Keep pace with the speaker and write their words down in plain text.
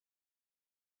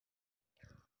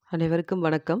அனைவருக்கும்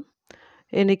வணக்கம்.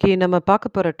 இன்னைக்கு நம்ம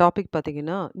பார்க்க போற டாபிக்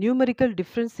பார்த்தீங்கன்னா, numerical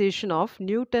differentiation of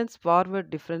Newton's forward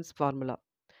difference formula.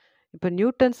 இப்ப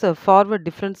நியூட்டன்ஸ் ஃபார்வர்ட்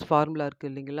டிஃபரன்ஸ் ஃபார்முலா இருக்கு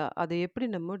இல்லைங்களா? அத எப்படி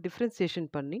நம்ம டிஃபரன்சியேஷன்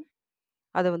பண்ணி,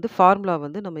 அத ஃபார்முலா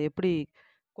நம்ம எப்படி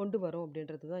கொண்டு வரோம்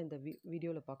அப்படின்றது தான் இந்த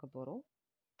வீடியோல பார்க்க போறோம்.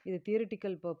 இது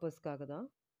தியரிட்டிக்கல் பர்ப்பஸ்க்காக தான்.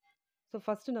 ஸோ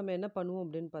ஃபர்ஸ்ட்டு நம்ம என்ன பண்ணுவோம்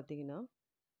அப்படின்னு பார்த்தீங்கன்னா,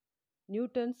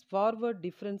 நியூட்டன்ஸ் ஃபார்வர்ட்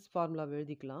டிஃபரன்ஸ் ஃபார்முலாவ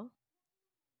எழுதிக்கலாம்.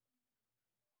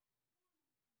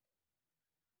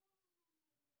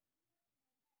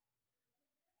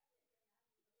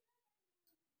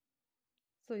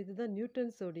 ஸோ இதுதான்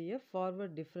நியூட்டன்ஸோடைய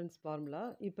ஃபார்வர்ட் டிஃபரன்ஸ் ஃபார்முலா.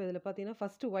 இப்போ இதில் பார்த்தீங்கன்னா,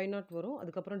 ஃபர்ஸ்ட்டு ஒய் நாட் வரும்.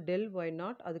 அதுக்கப்புறம் டெல் ஒய்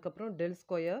நாட், அதுக்கப்புறம் del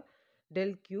square,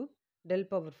 del cube, del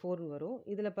power 4ன்னு வரும்.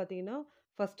 இதில் பார்த்தீங்கன்னா,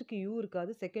 ஃபர்ஸ்ட்டுக்கு யூ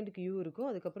இருக்காது, செகண்டுக்கு யூ இருக்கும்.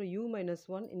 அதுக்கப்புறம் யூ மைனஸ்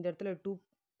ஒன், இந்த இடத்துல டூ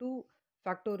டூ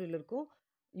ஃபேக்டோரியல் இருக்கும்.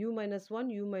 You minus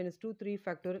one, you minus two, three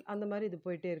factorial, அந்த மாதிரி இது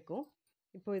போயிட்டே இருக்கும்.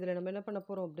 இப்போ இதில் நம்ம என்ன பண்ண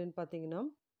போகிறோம் அப்படின்னு பார்த்தீங்கன்னா,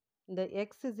 இந்த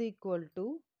X is equal to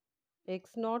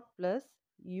X not plus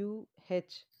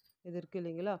UH இது இருக்குது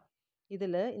இல்லைங்களா?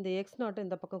 இதில் இந்த எக்ஸ் நாட்டை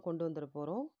இந்த பக்கம் கொண்டு வந்துட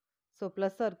போகிறோம். ஸோ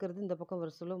ப்ளஸ்ஸாக இருக்கிறது இந்த பக்கம்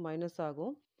வர சொல்ல மைனஸ்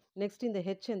ஆகும். நெக்ஸ்ட் இந்த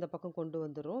ஹெச் இந்த பக்கம் கொண்டு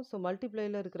வந்துடும். ஸோ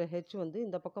மல்டிப்ளையில் இருக்கிற ஹெச்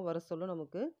இந்த பக்கம் வர சொல்ல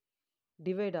நமக்கு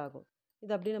டிவைட் ஆகும்.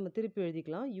 இது அப்படியே நம்ம திருப்பி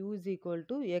எழுதிக்கலாம். You is equal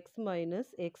to X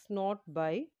minus X not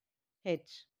by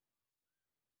H.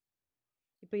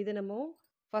 இப்போ இதை நம்ம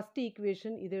ஃபஸ்ட்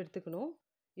ஈக்குவேஷன் இதை எடுத்துக்கணும்.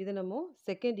 இதை நம்ம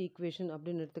செகண்ட் ஈக்குவேஷன்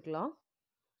அப்படின்னு எடுத்துக்கலாம்.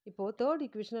 இப்போது தேர்ட்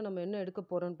ஈக்குவேஷனை நம்ம என்ன எடுக்க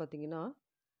போகிறோம்னு பார்த்தீங்கன்னா,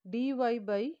 dy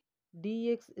by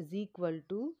dx is equal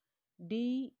to dy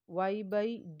by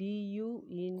du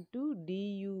into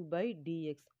du by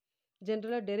dx.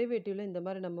 ஜென்ரலாக டெரிவேட்டிவில் இந்த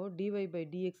மாதிரி நம்ம dy by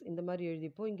dx இந்த மாதிரி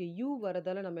எழுதிப்போம். இங்கே u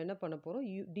வரதால் நம்ம என்ன பண்ண போகிறோம்,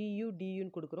 du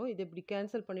duன்னு கொடுக்குறோம். இதை இப்படி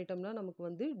கேன்சல் பண்ணிட்டோம்னா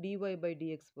நமக்கு dy by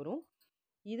dx வரும்.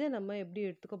 இதை நம்ம எப்படி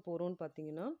எடுத்துக்க போகிறோம்னு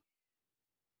பார்த்தீங்கன்னா,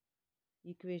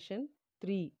 ஈக்குவேஷன்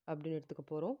 3 அப்படின்னு எடுத்துக்க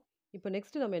போகிறோம். இப்போ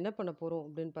நெக்ஸ்ட் நம்ம என்ன பண்ண போகிறோம்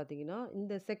அப்படின்னு பார்த்தீங்கன்னா,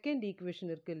 இந்த செகண்ட்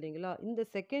ஈக்குவேஷன் இருக்குது இல்லைங்களா? இந்த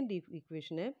செகண்ட்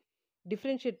ஈக்குவேஷனை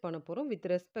டிஃப்ரென்ஷியேட் பண்ண போகிறோம் with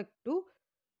respect to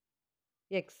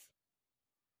X.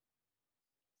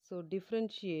 So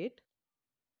differentiate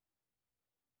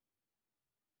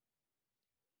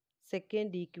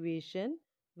second equation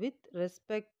with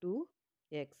respect to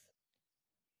X.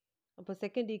 அப்போ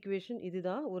செகண்ட் ஈக்குவேஷன்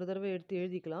இதுதான். ஒரு தடவை எடுத்து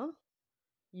எழுதிக்கலாம்.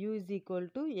 u is equal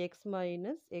to x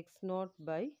minus x naught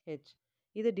by h.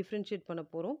 இதை டிஃப்ரென்ஷியேட் பண்ண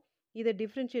போகிறோம். இதை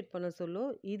டிஃப்ரென்ஷியேட் பண்ண சொல்ல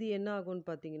இது என்ன ஆகும்னு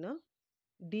பார்த்தீங்கன்னா,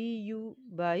 du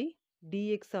by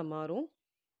dx மாறும்.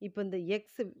 இப்போ இந்த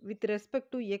எக்ஸ் வித்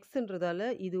ரெஸ்பெக்ட் டு எக்ஸ்ன்றதால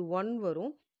இது 1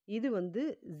 வரும். இது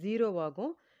 0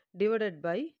 ஆகும். Divided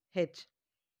by H.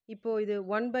 இப்போது இது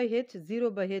 1 பை ஹெச்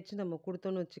 0 பை ஹெச் நம்ம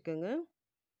கொடுத்தோன்னு வச்சுக்கோங்க.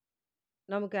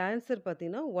 நமக்கு ஆன்சர்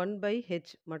பார்த்தீங்கன்னா 1 பை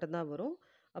ஹெச் மட்டும்தான் வரும்.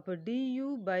 அப்போ du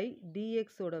பை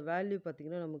dxோட வேல்யூ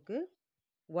பார்த்தீங்கன்னா நமக்கு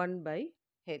 1 பை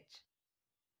ஹெச்.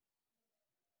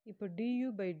 இப்போ du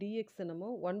பை dx நம்ம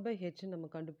 1 பை ஹெச் நம்ம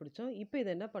கண்டுபிடிச்சோம். இப்போ இதை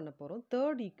என்ன பண்ண போகிறோம்,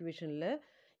 தேர்ட் ஈக்குவேஷனில்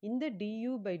இந்த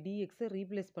du பை dxை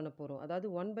ரீப்ளேஸ் பண்ண போகிறோம். அதாவது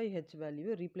 1 பை ஹெச்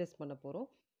வேல்யூவை ரீப்ளேஸ் பண்ண போகிறோம்.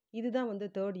 இதுதான்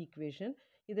தேர்ட் ஈக்குவேஷன்.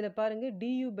 இதில் பாருங்கள்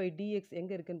du பை dx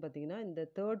எங்கே இருக்குதுன்னு பார்த்தீங்கன்னா இந்த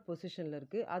தேர்ட் பொசிஷனில்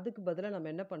இருக்குது. அதுக்கு பதிலாக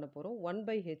நம்ம என்ன பண்ண போகிறோம், 1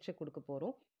 பை ஹெச்சை கொடுக்க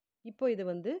போகிறோம். இப்போ இது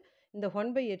இந்த 1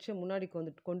 பை ஹெச்சை முன்னாடி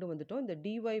கொண்டு வந்துட்டோம். இந்த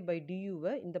dy பை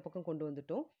duவை இந்த பக்கம் கொண்டு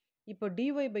வந்துட்டோம். இப்போ dy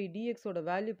பை dxோட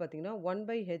வேல்யூ பார்த்தீங்கன்னா 1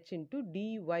 by H into dy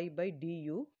by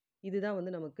du. இதுதான்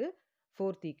நமக்கு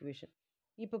ஃபோர்த் ஈக்குவேஷன்.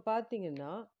 இப்போ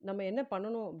பார்த்தீங்கன்னா நம்ம என்ன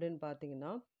பண்ணணும் அப்படின்னு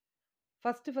பார்த்தீங்கன்னா,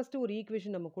 ஃபஸ்ட்டு ஒரு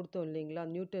ஈக்குவேஷன் நம்ம கொடுத்தோம் இல்லைங்களா,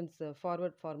 நியூட்டன்ஸ்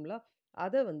ஃபார்வர்ட் ஃபார்முலா.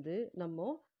 அதை நம்ம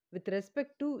வித்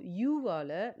ரெஸ்பெக்ட் டு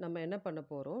யூவால் நம்ம என்ன பண்ண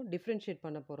போகிறோம், டிஃப்ரென்ஷியேட்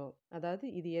பண்ண போகிறோம். அதாவது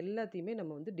இது எல்லாத்தையுமே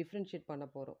நம்ம டிஃப்ரென்ஷியேட் பண்ண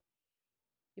போகிறோம்.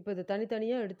 இப்போ இதை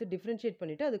தனித்தனியாக எடுத்து டிஃப்ரென்ஷியேட்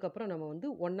பண்ணிவிட்டு அதுக்கப்புறம் நம்ம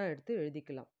ஒன்றா எடுத்து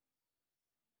எழுதிக்கலாம்.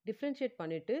 டிஃப்ரென்ஷியேட்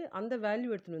பண்ணிவிட்டு அந்த வேல்யூ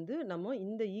எடுத்துகிட்டு நம்ம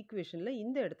இந்த ஈக்குவேஷனில்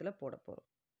இந்த இடத்துல போட போகிறோம்.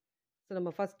 ஸோ நம்ம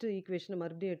ஃபஸ்ட்டு ஈக்குவேஷனை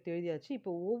மறுபடியும் எடுத்து எழுதியாச்சு.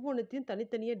 இப்போ ஒவ்வொன்றுத்தையும்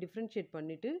தனித்தனியாக டிஃப்ரென்ஷியேட்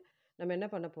பண்ணிவிட்டு நம்ம என்ன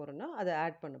பண்ண போகிறோம்னா அதை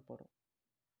ஆட் பண்ண போகிறோம்.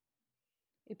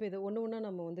 இப்போ இதை ஒன்று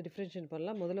நம்ம டிஃப்ரென்ஷியேட்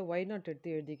பண்ணலாம். முதல்ல ஒய் நாட்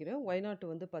எடுத்து எழுதிக்கிறேன். ஒய் நாட்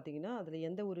பார்த்தீங்கன்னா அதில்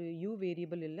எந்த ஒரு யூ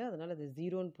வேரியபிள் இல்லை, அதனால் அது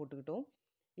 0ன்னு போட்டுக்கிட்டோம்.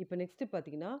 இப்போ நெக்ஸ்ட்டு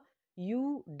பார்த்தீங்கன்னா you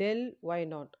tell Y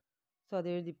not. So அதை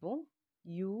எழுதிப்போம்,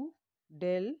 யூ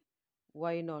டெல்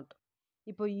ஒய் நாட்.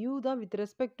 இப்போ யூ தான் வித்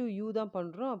ரெஸ்பெக்ட் டு யூ தான்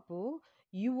பண்ணுறோம். அப்போது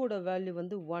யூவோட வேல்யூ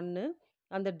 1.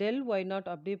 அந்த டெல் ஒய் நாட்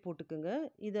அப்படியே போட்டுக்குங்க.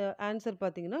 இதை ஆன்சர்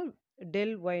பார்த்தீங்கன்னா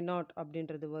டெல் ஒய் நாட்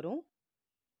அப்படின்றது வரும்.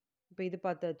 இப்போ இது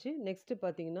பார்த்தாச்சு. நெக்ஸ்ட்டு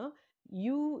பார்த்தீங்கன்னா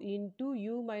u into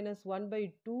u minus 1 by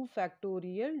 2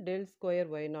 factorial del square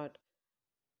Y not.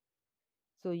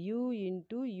 So u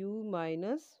into u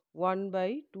minus 1 by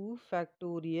 2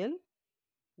 factorial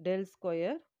del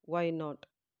square Y not.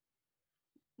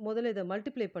 முதல்ல இதை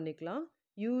மல்டிப்ளை பண்ணிக்கலாம்.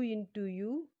 u into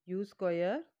u, u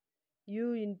square u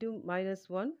into minus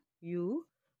 1 u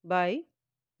by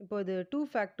இப்போ இது 2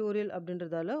 factorial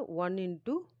அப்படின்றதால 1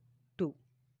 into 2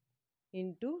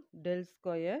 into del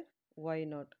square y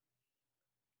naught.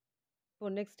 இப்போ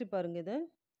next பாருங்க இதை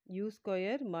u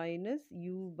square minus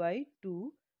u by 2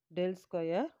 del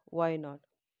square y naught.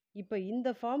 இப்போ இந்த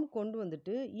ஃபார்ம் கொண்டு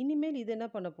வந்துட்டு இனிமேல் இது என்ன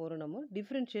பண்ண போகிறோம், நம்ம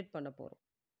டிஃப்ரென்ஷியேட் பண்ண போகிறோம்.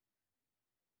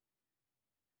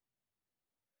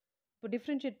 இப்போ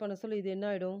டிஃப்ரென்ஷியேட் பண்ண சொல்ல இது என்ன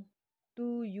ஆகிடும்,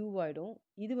 2u ஆகிடும்.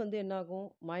 இது வந்து என்ன ஆகும்,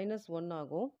 மைனஸ் 1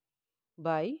 ஆகும்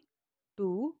by 2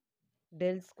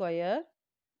 del square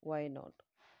y naught.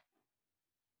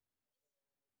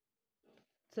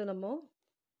 So நம்ம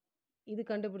இது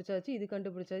கண்டுபிடிச்சாச்சு, இது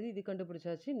கண்டுபிடிச்சாச்சு, இது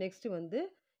கண்டுபிடிச்சாச்சு. நெக்ஸ்ட் வந்து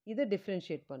இதை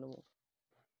டிஃப்ரென்ஷியேட் பண்ணுவோம்.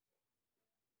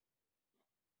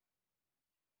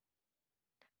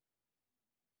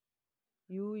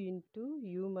 u into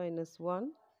u minus 1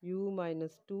 u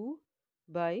minus 2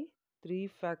 by 3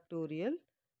 factorial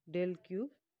del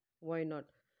cube y naught.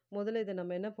 முதல்ல இதை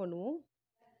நம்ம என்ன பண்ணுவோம்,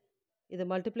 இதை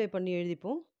மல்டிப்ளை பண்ணி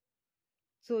எழுதிப்போம்.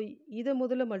 ஸோ இதை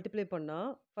முதல்ல மல்டிப்ளை பண்ணால்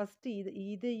ஃபஸ்ட்டு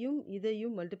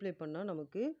இதையும் மல்டிப்ளை பண்ணால்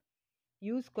நமக்கு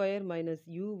u ஸ்கொயர் மைனஸ்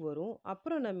u வரும்.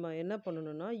 அப்புறம் நம்ம என்ன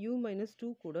பண்ணணும்னா u மைனஸ்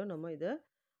 2 கூட நம்ம இதை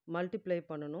மல்டிப்ளை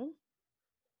பண்ணணும்.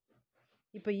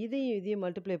 இப்போ இதையும்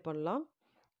மல்டிப்ளை பண்ணலாம்.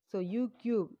 So u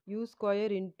cube u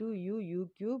square into u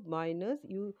cube minus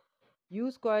u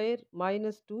square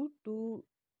minus 2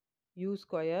 u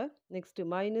square. Next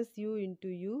minus u into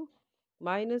u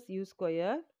minus u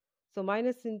square. So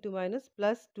minus into minus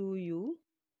plus 2u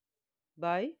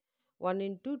by 1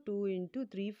 into 2 into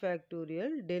 3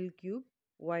 factorial del cube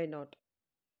y naught.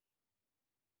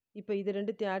 இப்போ இது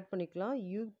ரெண்டுத்தையும் add பண்ணிக்கலாம்.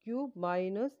 u cube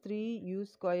minus 3u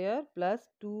square plus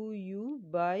 2u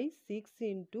by 6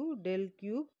 into del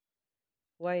cube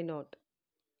y naught.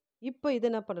 இப்போ இதை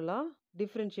என்ன பண்ணலாம்,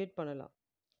 differentiate பண்ணலாம்.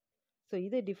 So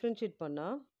இதை டிஃப்ரென்ஷியேட்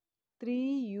பண்ணால்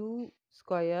 3u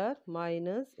ஸ்கொயர்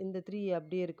மைனஸ் இந்த 3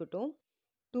 அப்படியே இருக்கட்டும்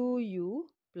 2u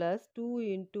plus 2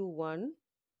 into 1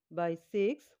 by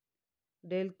 6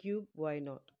 del cube y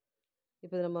naught.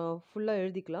 இப்போ நம்ம ஃபுல்லாக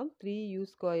எழுதிக்கலாம். 3u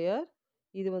ஸ்கொயர்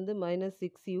இது வந்து minus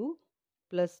 6u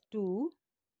plus 2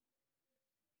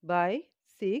 by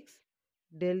 6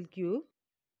 del cube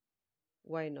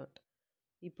y naught.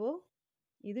 இப்போது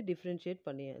இது டிஃப்ரென்ஷியேட்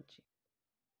பண்ணியாச்சு.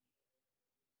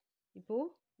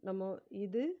 இப்போது நம்ம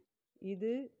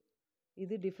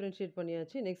இது டிஃப்ரென்ஷியேட்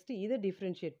பண்ணியாச்சு. நெக்ஸ்ட்டு இதை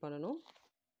டிஃப்ரென்ஷியேட் பண்ணணும்.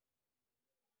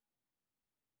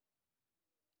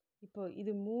 இப்போ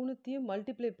இது மூணுத்தையும்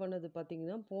மல்டிப்ளை பண்ணது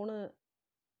பார்த்திங்கன்னா போன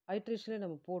ஐட்ரேஷனில்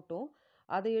நம்ம போட்டோம்.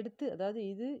 அதை எடுத்து, அதாவது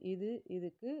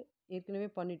இதுக்கு ஏற்கனவே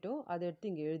பண்ணிட்டோம், அதை எடுத்து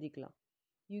இங்கே எழுதிக்கலாம்.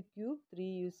 u cube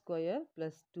 3u square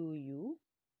plus 2u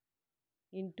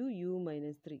into u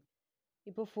minus 3.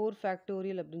 இப்போ 4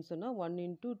 ஃபேக்டோரியல் அப்படின்னு சொன்னால் 1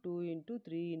 into 2 into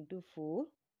 3 into 4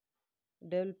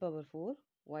 del power 4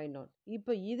 y not.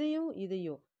 இப்போ இதையும்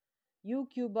u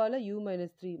கியூபால் u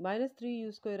minus 3 minus 3u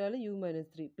ஸ்கொயரால் u minus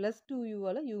 3 plus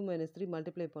 2uவால் u minus 3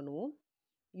 multiply பண்ணுவோம்.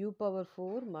 u power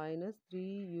 4 minus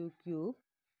 3u cube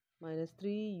minus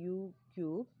 3u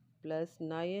cube plus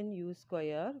 9u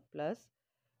square plus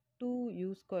 2u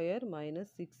square minus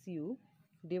 6u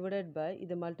divided by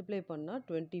இதை multiply பண்ணா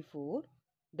 24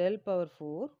 del power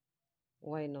 4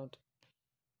 y naught.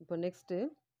 இப்போ next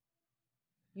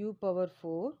u power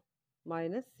 4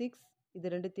 minus 6 இது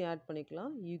ரெண்டுத்தையும் add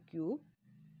பண்ணிக்கலாம் u cube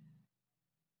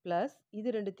plus இது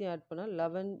ரெண்டுத்தையும் add பண்ணா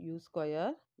 11u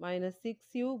square minus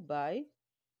 6u by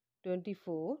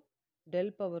 24 del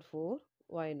power 4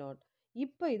 y naught.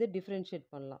 இப்போ இதை டிஃப்ரென்ஷியேட்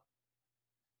பண்ணலாம்.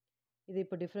 இதை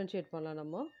இப்போ டிஃப்ரென்ஷியேட் பண்ணலாம்.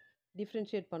 நம்ம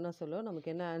டிஃப்ரென்ஷியேட் பண்ண சொல்ல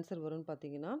நமக்கு என்ன ஆன்சர் வரும்னு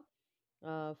பார்த்தீங்கன்னா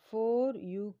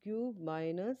 4u cube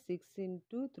minus 6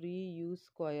 into 3u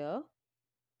square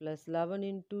plus 11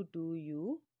 into 2u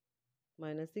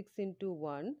minus 6 into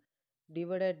 1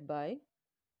 divided by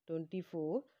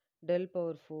 24 del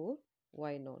power 4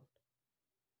 y naught.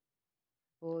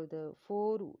 So the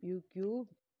 4u cube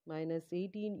minus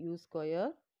 18u square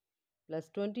plus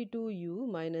 22u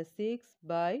minus 6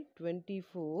 by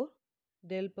 24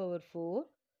 del power 4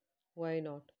 y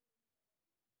naught.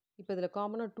 இப்போ இதில்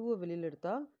காமனாக 2 வெளியில்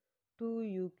எடுத்தால்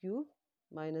 2u cube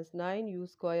minus 9u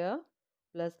square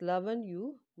plus 11u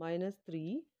minus 3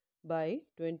 by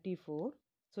 24.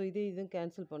 So இதுவும்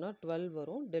cancel பண்ணால் 12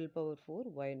 வரும் del power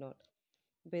 4 y naught.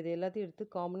 இப்போ இது எல்லாத்தையும் எடுத்து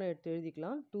காமனாக எடுத்து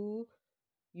எழுதிக்கலாம்.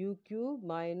 2u cube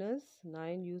minus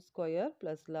 9u square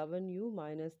plus 11u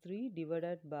minus 3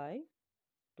 divided by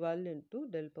 12 into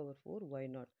del power 4 y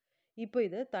naught. இப்போ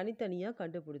இதை தனித்தனியாக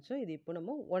கண்டுபிடிச்சோம். இது இப்போ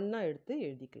நம்ம ஒன்றா எடுத்து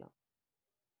எழுதிக்கலாம்.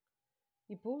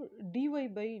 இப்போ dy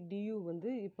பை du வந்து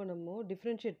இப்போ நம்ம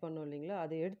டிஃபரன்ஷியேட் பண்ணோம் இல்லைங்களா?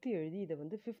 அதை எடுத்து எழுதி இதை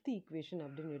வந்து 5th ஈக்குவேஷன்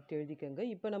அப்படின்னு எடுத்து எழுதிக்கோங்க.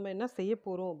 இப்போ நம்ம என்ன செய்ய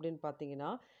போகிறோம் அப்படின்னு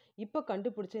பார்த்தீங்கன்னா, இப்போ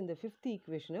கண்டுபிடிச்ச இந்த 5th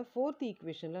ஈக்குவேஷனை 4th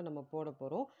ஈக்குவேஷனில் நம்ம போட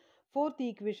போகிறோம். 4th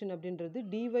ஈக்குவேஷன் அப்படின்றது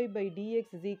dy by dx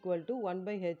is equal to 1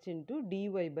 by H into dy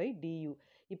by du.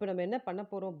 இப்போ நம்ம என்ன பண்ண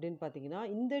போகிறோம் அப்படின்னு பார்த்தீங்கன்னா,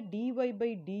 இந்த dy பை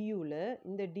duவில்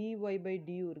இந்த dy பை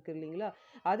du இருக்கு இல்லைங்களா?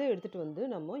 அதை எடுத்துகிட்டு வந்து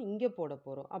நம்ம இங்கே போட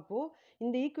போகிறோம். அப்போது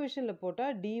இந்த ஈக்குவேஷனில்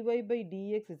போட்டால் dy by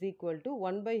dx is equal to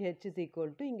 1 by H is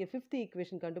equal to இங்கே 5th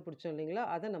ஈக்குவேஷன் கண்டுபிடிச்சோம் இல்லைங்களா?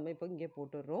 அதை நம்ம இப்போ இங்கே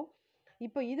போட்டுடுறோம்.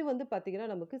 இப்போ இது வந்து பார்த்தீங்கன்னா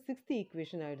நமக்கு 6th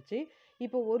ஈக்குவேஷன் ஆயிடுச்சு.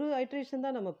 இப்போ ஒரு ஐட்ரேஷன்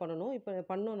தான் நம்ம பண்ணணும். இப்போ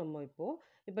பண்ணோம் நம்ம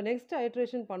இப்போ நெக்ஸ்ட்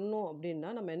ஐட்ரேஷன் பண்ணோம் அப்படின்னா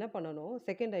நம்ம என்ன பண்ணணும்?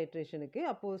 செகண்ட் ஐட்ரேஷனுக்கு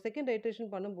அப்போது செகண்ட் ஐட்ரேஷன்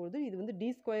பண்ணும்போது இது வந்து D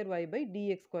square Y by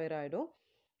dx square ஆகிடும்.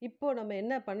 இப்போ நம்ம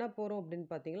என்ன பண்ண போகிறோம் அப்படின்னு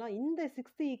பார்த்தீங்கன்னா, இந்த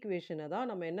 6th ஈக்குவேஷனை தான்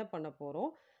நம்ம என்ன பண்ண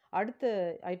போகிறோம்? அடுத்த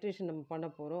ஐட்ரேஷன் நம்ம பண்ண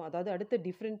போகிறோம். அதாவது அடுத்த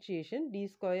differentiation D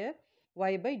square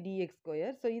Y by dx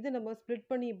square. So இதை நம்ம ஸ்ப்ளிட்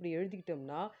பண்ணி இப்படி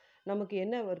எழுதிக்கிட்டோம்னா நமக்கு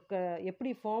என்ன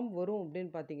எப்படி ஃபார்ம் வரும்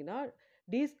அப்படின்னு பார்த்தீங்கன்னா,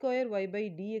 D square Y by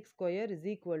dx square is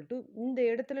equal to இந்த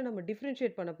இடத்துல நம்ம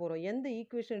டிஃப்ரென்ஷியேட் பண்ண போகிறோம். எந்த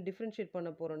ஈக்குவேஷன் டிஃப்ரென்ஷியேட் பண்ண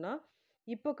போகிறோம்னா,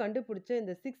 இப்போ கண்டுபிடிச்ச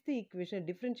இந்த 6th ஈக்குவேஷன்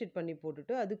டிஃப்ரென்ஷியேட் பண்ணி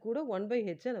போட்டுட்டு அது கூட 1 பை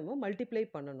ஹெச்சை நம்ம மல்டிப்ளை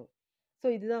பண்ணணும். ஸோ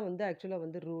இதுதான் வந்து ஆக்சுவலாக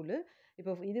வந்து ரூலு.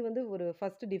 இப்போ இது வந்து ஒரு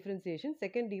first differentiation.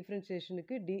 Second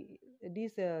டிஃப்ரென்சியேஷனுக்கு D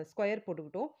square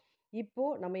போட்டுக்கிட்டோம். இப்போ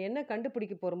நம்ம என்ன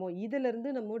கண்டுபிடிக்க போகிறோமோ இதிலேருந்து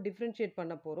நம்ம டிஃப்ரென்ஷியேட்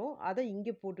பண்ண போகிறோம். அதை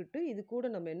இங்கே போட்டுட்டு இது கூட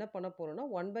நம்ம என்ன பண்ண போகிறோம்னா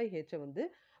 1 பை ஹெச்சை வந்து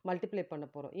மல்டிப்ளை பண்ண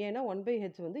போகிறோம். ஏன்னா 1 பை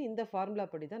ஹெச் வந்து இந்த ஃபார்முலா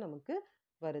படி தான் நமக்கு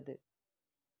வருது.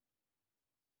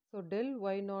 ஸோ டெல்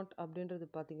ஒய் நாட் அப்படின்றது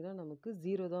பார்த்தீங்கன்னா நமக்கு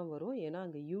 0 தான் வரும். ஏன்னா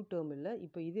அங்கே யூ டேர்ம் இல்லை.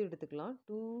 இப்போ இது எடுத்துக்கலாம்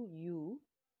 2u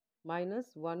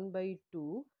minus 1 by 2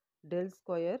 del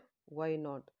square Y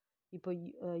not. இப்போ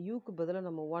யூக்கு பதிலாக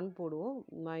நம்ம 1 போடுவோம்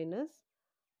மைனஸ்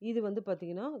இது வந்து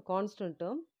பார்த்தீங்கன்னா கான்ஸ்டன்ட்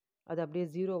டேர்ம் அது அப்படியே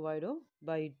 0 ஆகிடும்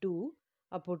பை 2.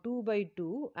 அப்போது 2 பை 2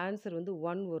 ஆன்சர் வந்து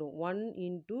 1 வரும். 1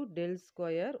 into del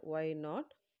square Y not.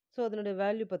 So அதனுடைய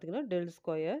வேல்யூ பார்த்தீங்கன்னா டெல்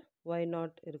ஸ்கொயர் ஒய்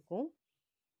நாட் இருக்கும்.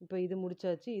 இப்போ இது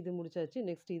முடிச்சாச்சு.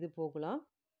 நெக்ஸ்ட் இது போகலாம்.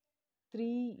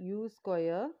 3u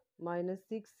square minus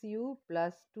 6u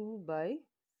plus 2 by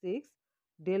 6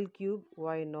 del cube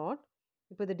y not.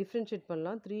 இப்போ இதை டிஃப்ரென்ஷியேட்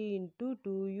பண்ணலாம். 3 into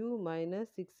 2u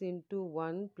minus 6 into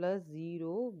 1 plus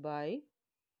 0 by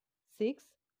 6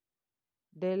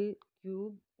 del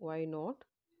cube y not.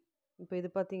 இப்போ இது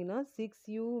பார்த்தீங்கன்னா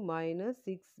 6u minus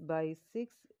 6 by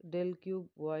 6 del cube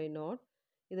y not.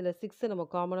 இதில் 6 நம்ம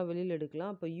காமனாக வெளியில்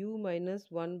எடுக்கலாம். அப்போ u minus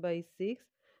 1 by 6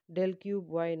 del cube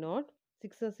y not.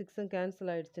 6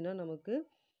 cancel ஆகிடுச்சுன்னா நமக்கு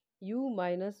u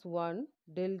minus 1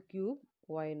 del cube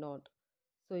y not.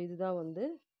 So இதுதான் வந்து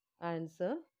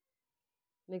ஆன்சர்.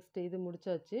 நெக்ஸ்ட் இது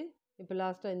முடிச்சாச்சு. இப்போ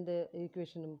லாஸ்ட்டாக இந்த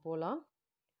ஈக்குவேஷன் நம்ம போகலாம்.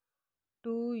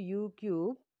 2u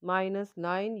cube minus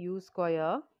 9u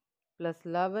square plus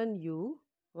 11u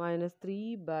minus 3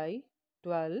 by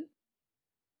 12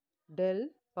 del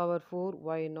power 4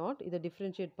 Y not. இதை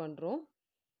டிஃப்ரென்ஷியேட் பண்ணுறோம்.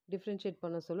 டிஃப்ரென்ஷியேட்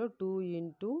பண்ண சொல்ல 2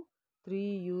 into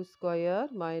 3u square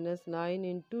minus 9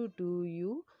 into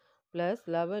 2u plus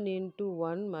 11 into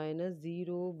 1 minus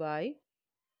 0 by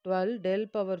 12 del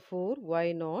power 4 y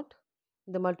not.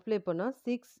 இந்த மல்டிப்ளை பண்ணால்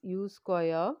 6u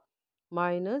square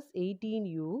minus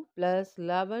 18u plus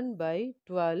 11 by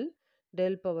 12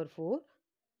 del power 4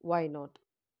 y not.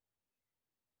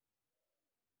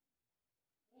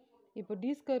 இப்போ D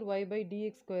square Y by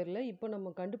dx ஸ்கொயரில் இப்போ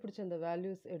நம்ம கண்டுபிடிச்ச அந்த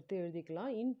values எடுத்து எழுதிக்கலாம்.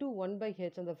 Into 1 by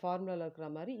H அந்த ஃபார்முலாவில் இருக்கிற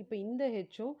மாதிரி. இப்போ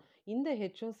இந்த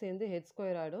ஹெச்சும் சேர்ந்து ஹெச்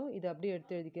ஸ்கொயர் ஆகிடும். இது அப்படியே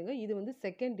எடுத்து எழுதிக்கோங்க. இது வந்து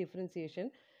செகண்ட்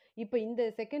டிஃப்ரென்சியேஷன். இப்போ இந்த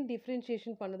செகண்ட்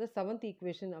டிஃப்ரென்சியேஷன் பண்ணதை 7th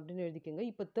ஈக்குவேஷன் அப்படின்னு எழுதிக்கோங்க.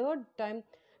 இப்போ தேர்ட் டைம்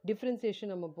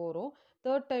டிஃப்ரென்சியேஷன் நம்ம போகிறோம்.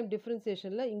 தேர்ட் டைம்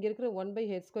டிஃப்ரென்சியேஷனில் இங்கே இருக்கிற 1 பை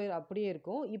ஹெச் ஸ்கொயர் அப்படியே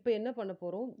இருக்கும். இப்போ என்ன பண்ண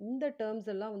போகிறோம்? இந்த டேர்ம்ஸ்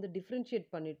எல்லாம் வந்து டிஃப்ரென்ஷியேட்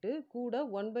பண்ணிவிட்டு கூட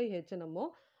 1 பை ஹெச்சை நம்ம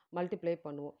மல்டிப்ளை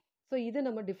பண்ணுவோம். ஸோ இதை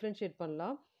நம்ம டிஃப்ரென்ஷியேட்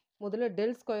பண்ணலாம். முதல்ல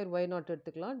டெல் ஸ்கொயர் ஒய் நாட்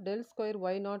எடுத்துக்கலாம். டெல் ஸ்கொயர்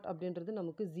ஒய் நாட் அப்படின்றது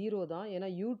நமக்கு 0 தான். ஏன்னா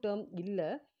யூ டேர்ம் இல்லை.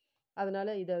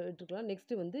 அதனால் இதை எடுத்துக்கலாம்.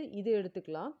 நெக்ஸ்ட்டு வந்து இது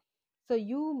எடுத்துக்கலாம். So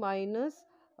you minus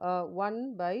 1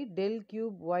 by del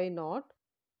cube Y not.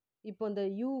 இப்போ இந்த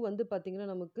யூ வந்து பார்த்திங்கன்னா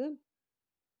நமக்கு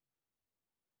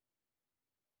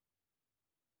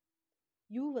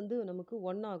யூ வந்து நமக்கு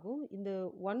 1 ஆகும். இந்த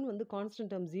 1 வந்து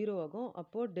கான்ஸ்டன்ட் டேர்ம் 0 ஆகும்.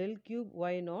 அப்போது டெல் கியூப்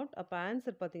ஒய் நாட். அப்போ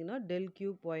ஆன்சர் பார்த்தீங்கன்னா டெல்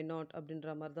கியூப் ஒய் நாட்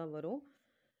அப்படின்ற மாதிரி தான் வரும்.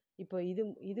 இப்போ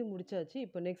இது முடிச்சாச்சு.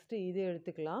 இப்போ நெக்ஸ்ட்டு இது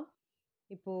எடுத்துக்கலாம்.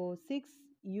 இப்போது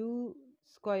 6u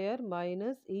square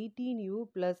minus 18u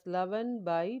plus 11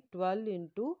 by 12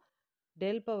 into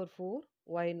del power 4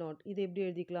 Y not. இது எப்படி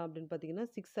எழுதிக்கலாம் அப்படின்னு பார்த்தீங்கன்னா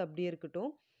 6 அப்படியே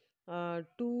இருக்கட்டும்.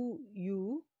 2u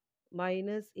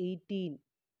மைனஸ் 18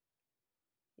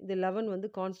 இந்த 11 வந்து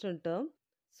constant term.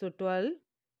 So 12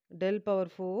 del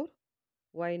power 4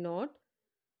 y0.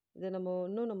 இதை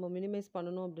நம்ம மினிமைஸ்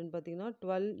பண்ணணும் அப்படின்னு பார்த்தீங்கன்னா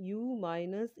 12u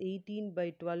மைனஸ்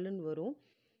 18/12ன்னு வரும்.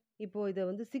 இப்போது இதை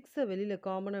வந்து 6 வெளியில்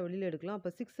காமனாக வெளியில் எடுக்கலாம்.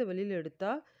 அப்போ 6 வெளியில்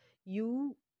எடுத்தால் u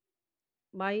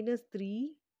மைனஸ் 3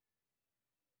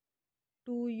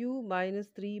 2u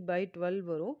மைனஸ் 3/12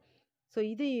 வரும். ஸோ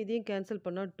இதையும் கேன்சல்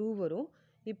பண்ணால் 2 வரும்.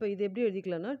 இப்போ இது எப்படி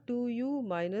எழுதிக்கலாம்னா 2u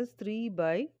minus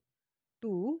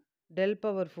 3/2 del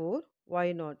power 4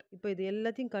 y0. இப்போ இது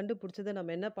எல்லாத்தையும் கண்டுபிடிச்சதை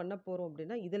நம்ம என்ன பண்ண போகிறோம்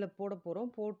அப்படின்னா இதில் போட போகிறோம்.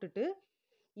 போட்டுட்டு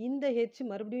இந்த ஹெச்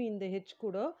மறுபடியும் இந்த ஹெச்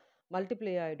கூட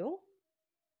மல்டிப்ளை ஆகிடும்.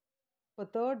 இப்போ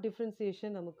தேர்ட்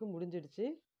டிஃப்ரென்சியேஷன் நமக்கு முடிஞ்சிடுச்சு.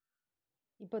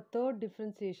 இப்போ தேர்ட்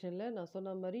டிஃப்ரென்சியேஷனில் நான்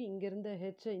சொன்ன மாதிரி இங்கே இருந்த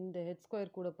ஹெச்சை இந்த ஹெச்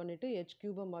ஸ்கொயர் கூட பண்ணிவிட்டு ஹெச்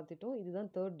க்யூபை மாற்றிட்டோம். இதுதான்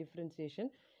தேர்ட் டிஃப்ரென்சியேஷன்.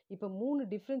 இப்போ 3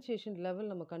 டிஃப்ரென்சியேஷன்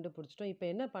லெவல் நம்ம கண்டுபிடிச்சிட்டோம். இப்போ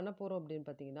என்ன பண்ண போகிறோம் அப்படின்னு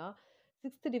பார்த்தீங்கன்னா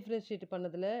 6th டிஃப்ரென்ஷியேட்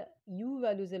பண்ணதில் u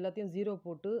வேல்யூஸ் எல்லாத்தையும் 0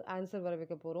 போட்டு ஆன்சர் வர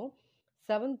வைக்க போகிறோம்.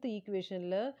 7th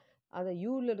ஈக்குவேஷனில் அதை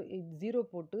யூவில் 0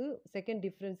 போட்டு செகண்ட்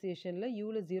டிஃப்ரென்சியேஷனில்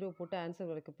யூவில் 0 போட்டு ஆன்சர்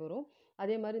வர வைக்க போகிறோம்.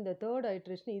 அதே மாதிரி இந்த தேர்ட்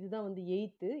ஐட்ரேஷன் இதுதான் வந்து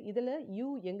 8th. இதில் u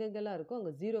எங்கெங்கெல்லாம் இருக்கோ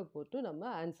அங்கே 0 போட்டு நம்ம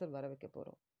ஆன்சர் வர வைக்க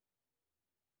போகிறோம்.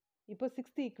 இப்போ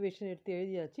 6th ஈக்குவேஷன் எடுத்து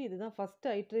எழுதியாச்சு. இதுதான் ஃபஸ்ட்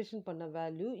ஐட்ரேஷன் பண்ண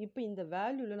வேல்யூ. இப்போ இந்த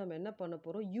வேல்யூவில் நம்ம என்ன பண்ண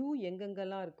போகிறோம், u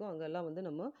எங்கெங்கெல்லாம் இருக்கோ அங்கெல்லாம் வந்து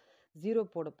நம்ம 0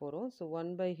 போட போகிறோம். So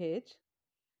 1/h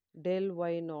del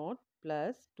y0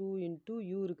 plus 2 into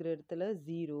u இருக்கிற இடத்துல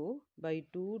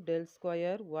 0/2 del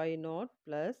square y0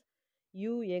 plus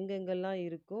u எங்கெங்கெல்லாம்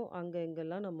இருக்கோ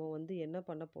அங்கெங்கெல்லாம் நம்ம வந்து என்ன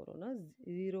பண்ண போகிறோம்னா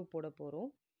 0 போட போகிறோம்.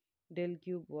 del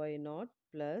cube y0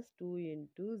 plus 2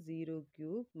 into 0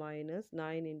 cube minus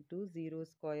 9 into 0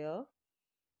 square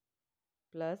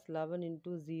plus 11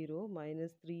 into 0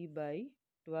 minus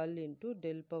 3/12 into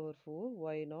del power 4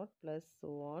 y0 plus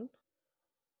so on.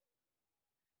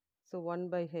 So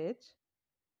 1/h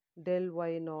del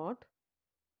y0.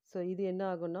 So இது என்ன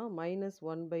ஆகும்னா minus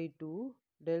 1/2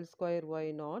 del square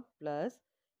y0 plus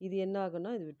இது என்ன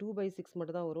ஆகும்னா இது 2/6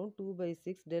 மட்டும் தான் வரும்.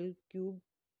 2/6 del cube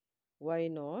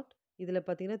y0. இதில்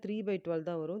பார்த்தீங்கன்னா 3/12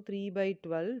 தான் வரும்.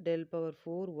 3/12 del power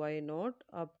 4 y0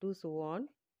 up to so on.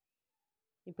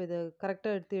 இப்போ இதை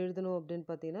கரெக்டாக எடுத்து எழுதணும் அப்படின்னு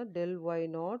பார்த்தீங்கன்னா del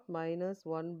y0 minus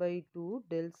 1/2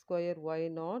 del square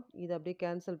y0 இதை அப்படியே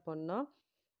கேன்சல் பண்ணால்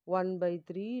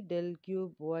 1/3 del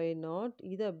cube y0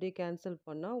 இதை அப்படியே கேன்சல்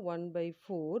பண்ணால்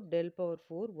 1/4 del power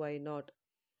 4 y0.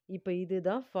 இப்போ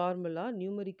இதுதான் formula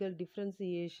numerical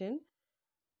differentiation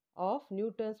of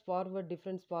Newton's forward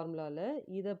difference ஃபார்முலாவில்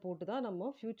இதை போட்டு தான் நம்ம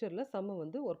ஃப்யூச்சரில் சம்மை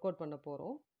வந்து ஒர்க் அவுட் பண்ண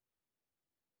போகிறோம்.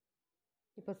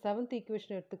 இப்போ 7th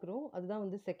ஈக்குவேஷன் எடுத்துக்கிறோம். அதுதான்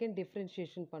வந்து செகண்ட்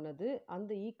டிஃப்ரென்ஷியேஷன் பண்ணது.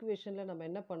 அந்த ஈக்குவேஷனில் நம்ம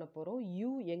என்ன பண்ண போகிறோம்,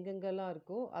 u எங்கெங்கெல்லாம்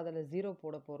இருக்கோ அதில் 0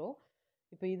 போட போகிறோம்.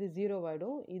 இப்போ இது 0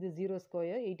 ஆகிடும். இது 0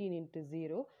 ஸ்கொயர் 18 into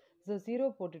 0. ஸோ 0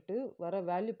 போட்டுட்டு வர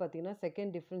வேல்யூ பார்த்தீங்கன்னா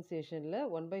second டிஃப்ரென்சியேஷனில்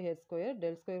 1/h square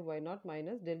del square y0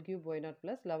 minus del cube y0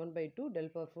 plus 11/2 del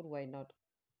power 4 y0.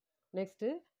 Next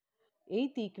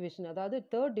 8th equation அதாவது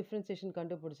தேர்ட் டிஃப்ரென்சியேஷன்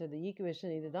கண்டுபிடிச்சது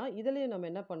ஈக்குவேஷன் இதுதான். இதுலேயும் நம்ம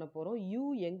என்ன பண்ண போகிறோம், u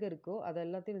எங்கே இருக்கோ அதை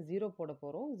எல்லாத்தையும் 0 போட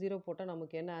போகிறோம். 0 போட்டால்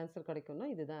நமக்கு என்ன ஆன்சர் கிடைக்கும்னா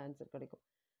இதுதான் ஆன்சர் கிடைக்கும்.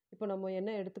 இப்போ நம்ம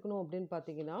என்ன எடுத்துக்கணும் அப்படின்னு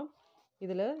பார்த்தீங்கன்னா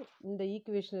இதில் இந்த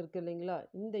ஈக்குவேஷன் இருக்குது இல்லைங்களா,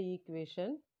 இந்த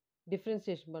ஈக்குவேஷன்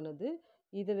டிஃப்ரென்சியேஷன் பண்ணது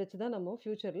இதை வச்சு தான் நம்ம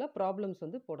ஃப்யூச்சரில் ப்ராப்ளம்ஸ்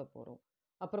வந்து போட போகிறோம்.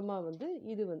 அப்புறமா வந்து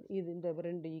இது இந்த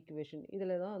 2 ஈக்குவேஷன்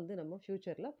இதில் தான் வந்து நம்ம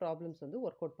ஃப்யூச்சரில் ப்ராப்ளம்ஸ் வந்து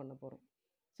ஒர்க் அவுட் பண்ண போகிறோம்.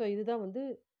 ஸோ இதுதான் வந்து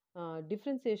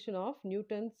differentiation of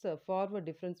Newton's forward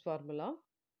difference formula.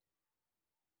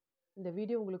 இந்த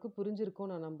வீடியோ உங்களுக்கு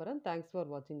புரிஞ்சிருக்கும் நான் நம்புகிறேன். தேங்க்ஸ் ஃபார்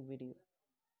வாட்சிங் வீடியோ.